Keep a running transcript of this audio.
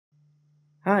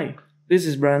Hi, this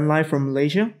is Brian Lai from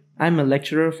Malaysia. I'm a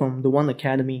lecturer from the One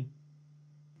Academy.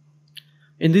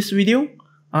 In this video,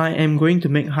 I am going to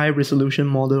make high-resolution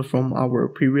model from our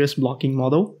previous blocking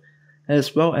model,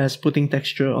 as well as putting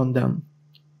texture on them.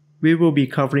 We will be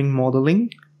covering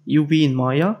modeling, UV in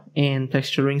Maya, and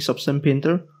texturing Substance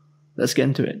Painter. Let's get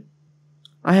into it.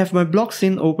 I have my block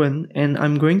scene open and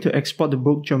I'm going to export the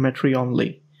book geometry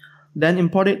only, then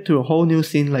import it to a whole new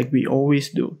scene like we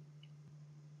always do.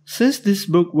 Since this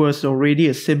book was already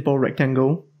a simple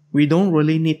rectangle, we don't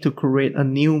really need to create a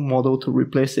new model to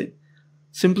replace it.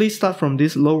 Simply start from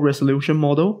this low resolution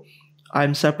model.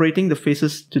 I'm separating the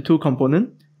faces to two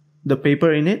components, the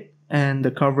paper in it and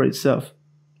the cover itself.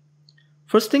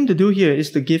 First thing to do here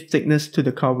is to give thickness to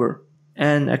the cover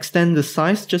and extend the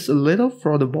size just a little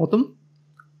for the bottom,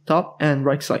 top and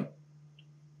right side.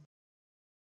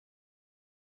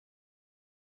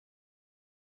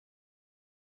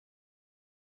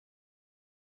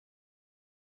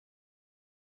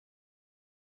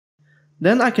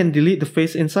 Then I can delete the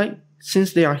face inside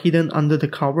since they are hidden under the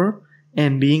cover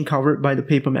and being covered by the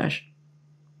paper mesh.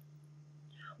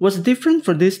 What's different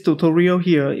for this tutorial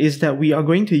here is that we are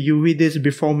going to UV this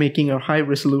before making a high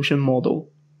resolution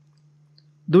model.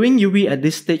 Doing UV at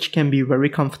this stage can be very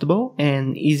comfortable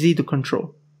and easy to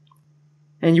control.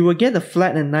 And you will get a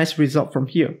flat and nice result from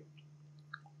here.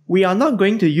 We are not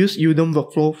going to use Udon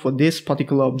workflow for this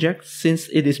particular object since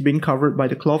it is being covered by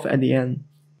the cloth at the end.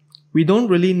 We don't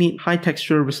really need high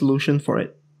texture resolution for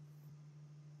it.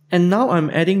 And now I'm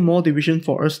adding more division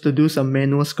for us to do some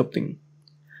manual sculpting.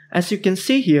 As you can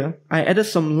see here, I added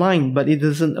some line but it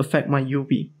doesn't affect my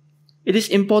UV. It is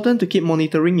important to keep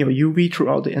monitoring your UV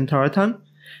throughout the entire time.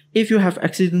 If you have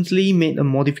accidentally made a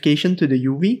modification to the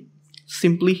UV,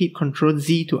 simply hit Ctrl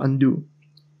Z to undo.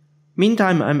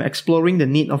 Meantime, I'm exploring the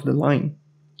need of the line,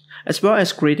 as well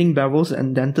as creating bevels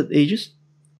and dented edges.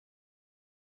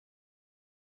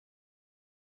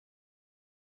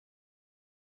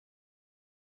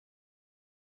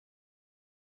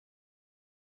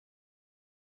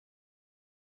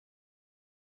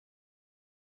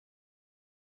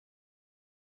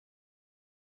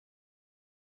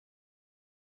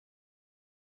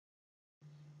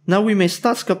 Now we may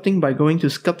start sculpting by going to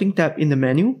Sculpting tab in the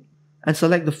menu and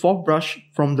select the fourth brush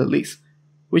from the list,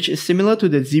 which is similar to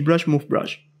the ZBrush Move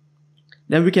brush.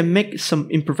 Then we can make some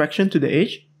imperfection to the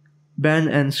edge, bend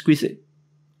and squeeze it.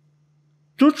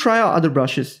 Do try out other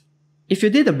brushes. If you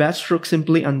did a bad stroke,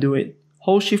 simply undo it.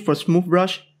 Hold Shift for Smooth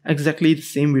brush, exactly the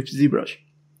same with ZBrush.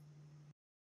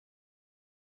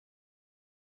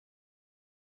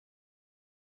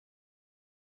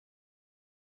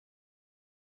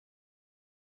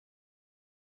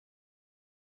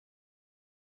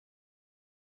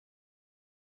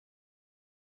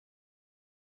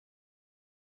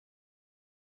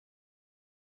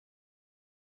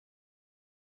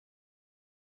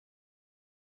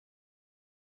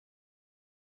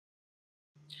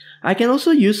 I can also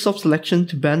use soft selection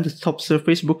to bend the top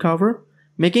surface book cover,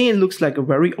 making it look like a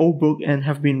very old book and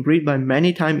have been read by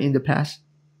many times in the past.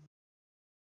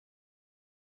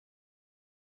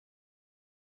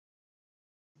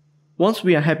 Once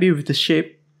we are happy with the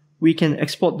shape, we can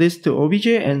export this to OBJ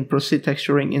and proceed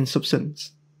texturing in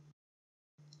Substance.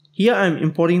 Here I am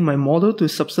importing my model to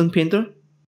Substance Painter.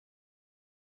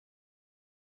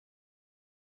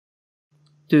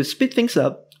 To speed things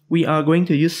up, we are going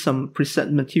to use some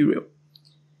preset material.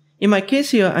 In my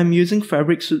case here, I'm using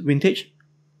Fabric Suit Vintage.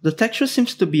 The texture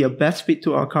seems to be a best fit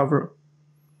to our cover.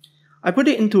 I put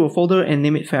it into a folder and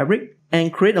name it Fabric,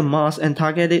 and create a mask and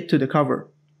target it to the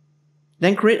cover.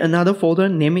 Then create another folder,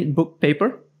 name it Book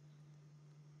Paper.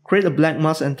 Create a black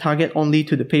mask and target only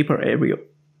to the paper area.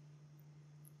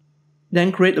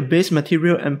 Then create a base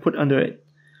material and put under it.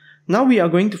 Now we are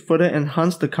going to further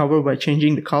enhance the cover by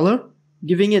changing the color.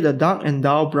 Giving it a dark and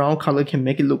dull brown color can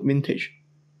make it look vintage.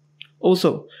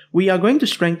 Also, we are going to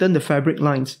strengthen the fabric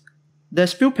lines.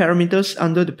 There's few parameters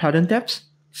under the pattern tabs.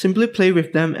 Simply play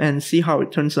with them and see how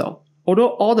it turns out.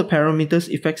 Although all the parameters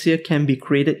effects here can be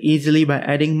created easily by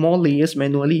adding more layers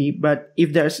manually, but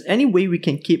if there's any way we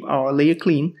can keep our layer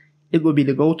clean, it will be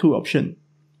the go-to option.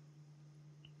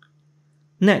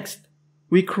 Next,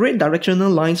 we create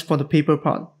directional lines for the paper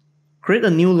part. Create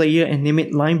a new layer and name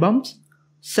it Line Bumps.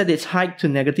 Set its height to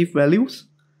negative values.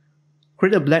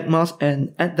 Create a black mask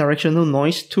and add directional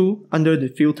noise tool under the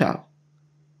Fill tab.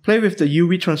 Play with the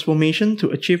UV transformation to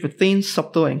achieve a thin,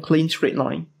 subtle and clean straight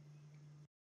line.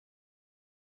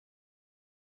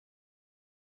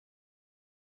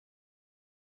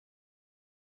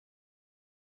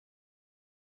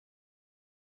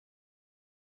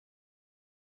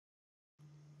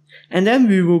 And then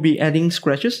we will be adding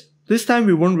scratches. this time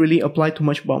we won't really apply too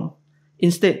much bump.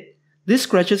 Instead, these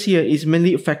scratches here is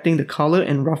mainly affecting the color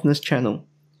and roughness channel.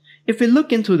 If we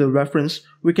look into the reference,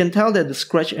 we can tell that the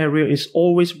scratch area is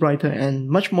always brighter and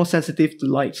much more sensitive to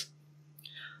lights.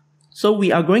 So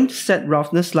we are going to set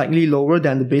roughness slightly lower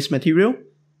than the base material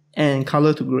and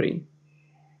color to gray.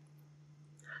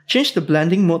 Change the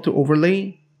blending mode to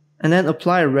overlay and then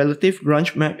apply a relative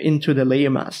grunge map into the layer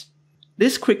mask.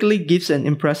 This quickly gives an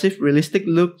impressive realistic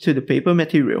look to the paper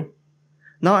material.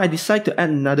 Now I decide to add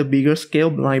another bigger scale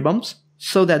line bumps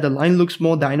so that the line looks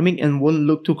more dynamic and won't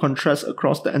look too contrast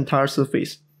across the entire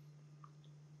surface.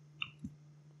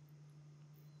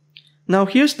 Now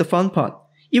here's the fun part.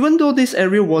 Even though this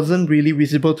area wasn't really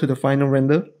visible to the final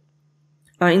render,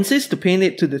 I insist to paint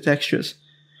it to the textures.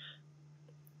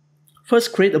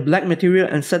 First create a black material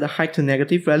and set the height to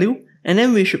negative value, and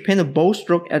then we should paint a bold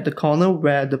stroke at the corner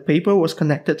where the paper was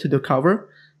connected to the cover,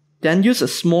 then use a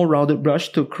small rounded brush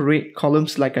to create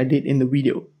columns like I did in the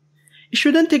video. It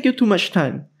shouldn't take you too much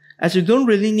time, as you don't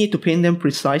really need to paint them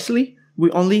precisely, we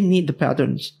only need the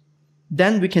patterns.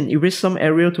 Then we can erase some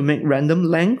area to make random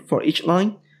length for each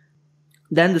line,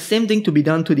 then the same thing to be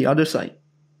done to the other side.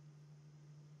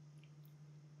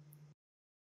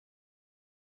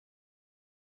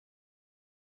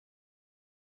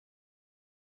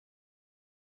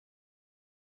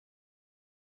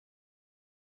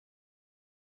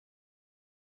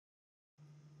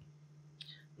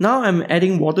 Now I'm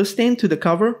adding water stain to the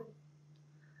cover.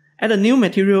 Add a new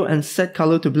material and set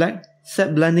color to black,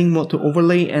 set blending mode to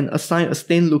overlay and assign a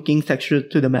stain looking texture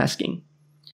to the masking.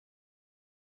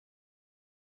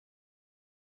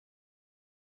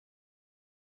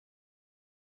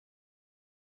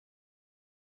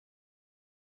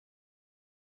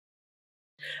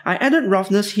 I added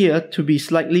roughness here to be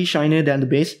slightly shinier than the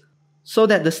base, so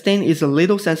that the stain is a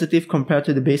little sensitive compared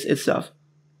to the base itself.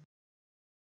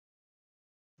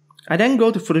 I then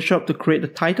go to Photoshop to create a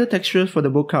tighter texture for the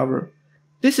book cover.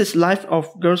 This is Life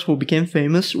of Girls Who Became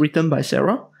Famous, written by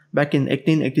Sarah back in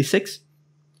 1886.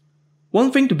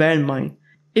 One thing to bear in mind,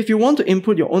 if you want to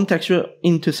input your own texture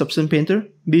into Substance Painter,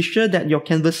 be sure that your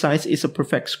canvas size is a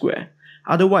perfect square.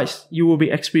 Otherwise, you will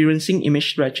be experiencing image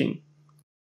stretching.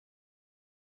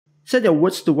 Set your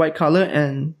words to white color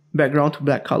and background to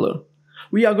black color.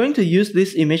 We are going to use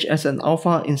this image as an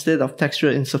alpha instead of texture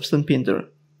in Substance Painter.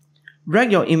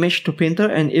 Drag your image to Painter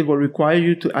and it will require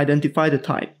you to identify the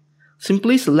type.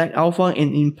 Simply select alpha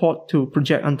and import to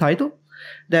Project Untitled,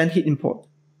 then hit import.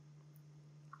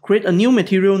 Create a new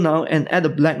material now and add a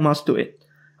black mask to it.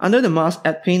 Under the mask,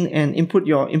 add paint and input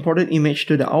your imported image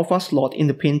to the alpha slot in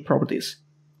the paint properties.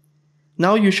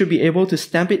 Now you should be able to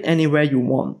stamp it anywhere you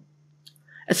want.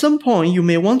 At some point, you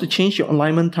may want to change your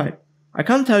alignment type. I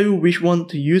can't tell you which one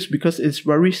to use because it's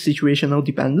very situational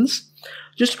dependent.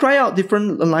 Just try out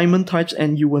different alignment types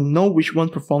and you will know which one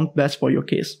performs best for your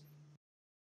case.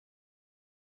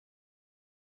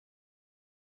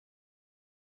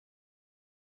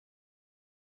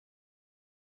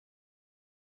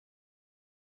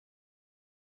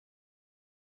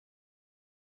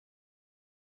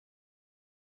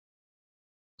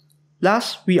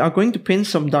 Last, we are going to paint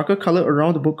some darker color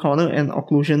around the book corner and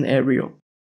occlusion area.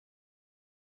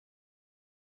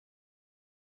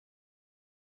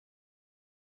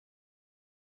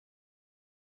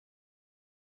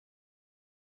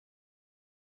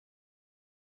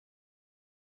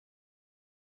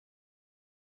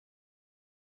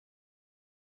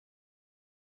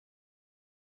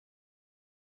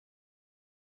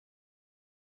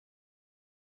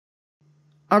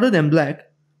 Other than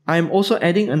black, I am also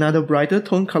adding another brighter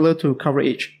tone color to cover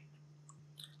edge.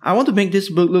 I want to make this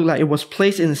book look like it was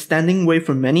placed in a standing wave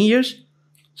for many years,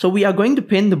 so we are going to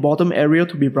paint the bottom area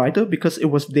to be brighter because it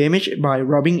was damaged by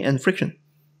rubbing and friction.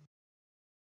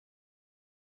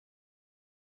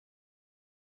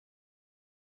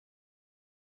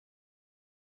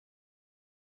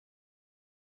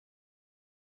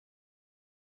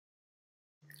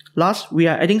 Last, we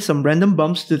are adding some random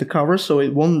bumps to the cover so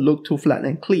it won't look too flat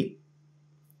and clean.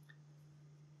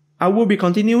 I will be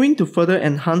continuing to further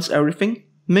enhance everything,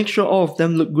 make sure all of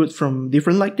them look good from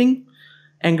different lighting,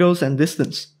 angles and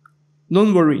distance.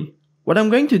 Don't worry, what I'm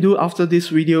going to do after this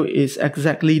video is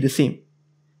exactly the same.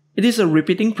 It is a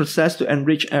repeating process to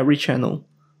enrich every channel.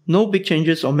 No big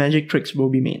changes or magic tricks will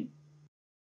be made.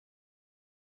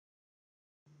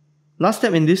 Last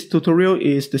step in this tutorial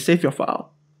is to save your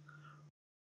file.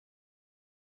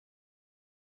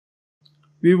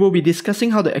 We will be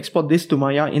discussing how to export this to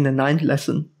Maya in the 9th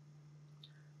lesson.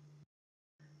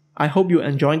 I hope you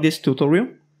enjoyed this tutorial.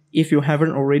 If you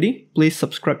haven't already, please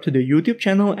subscribe to the YouTube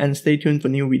channel and stay tuned for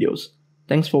new videos.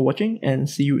 Thanks for watching and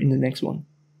see you in the next one.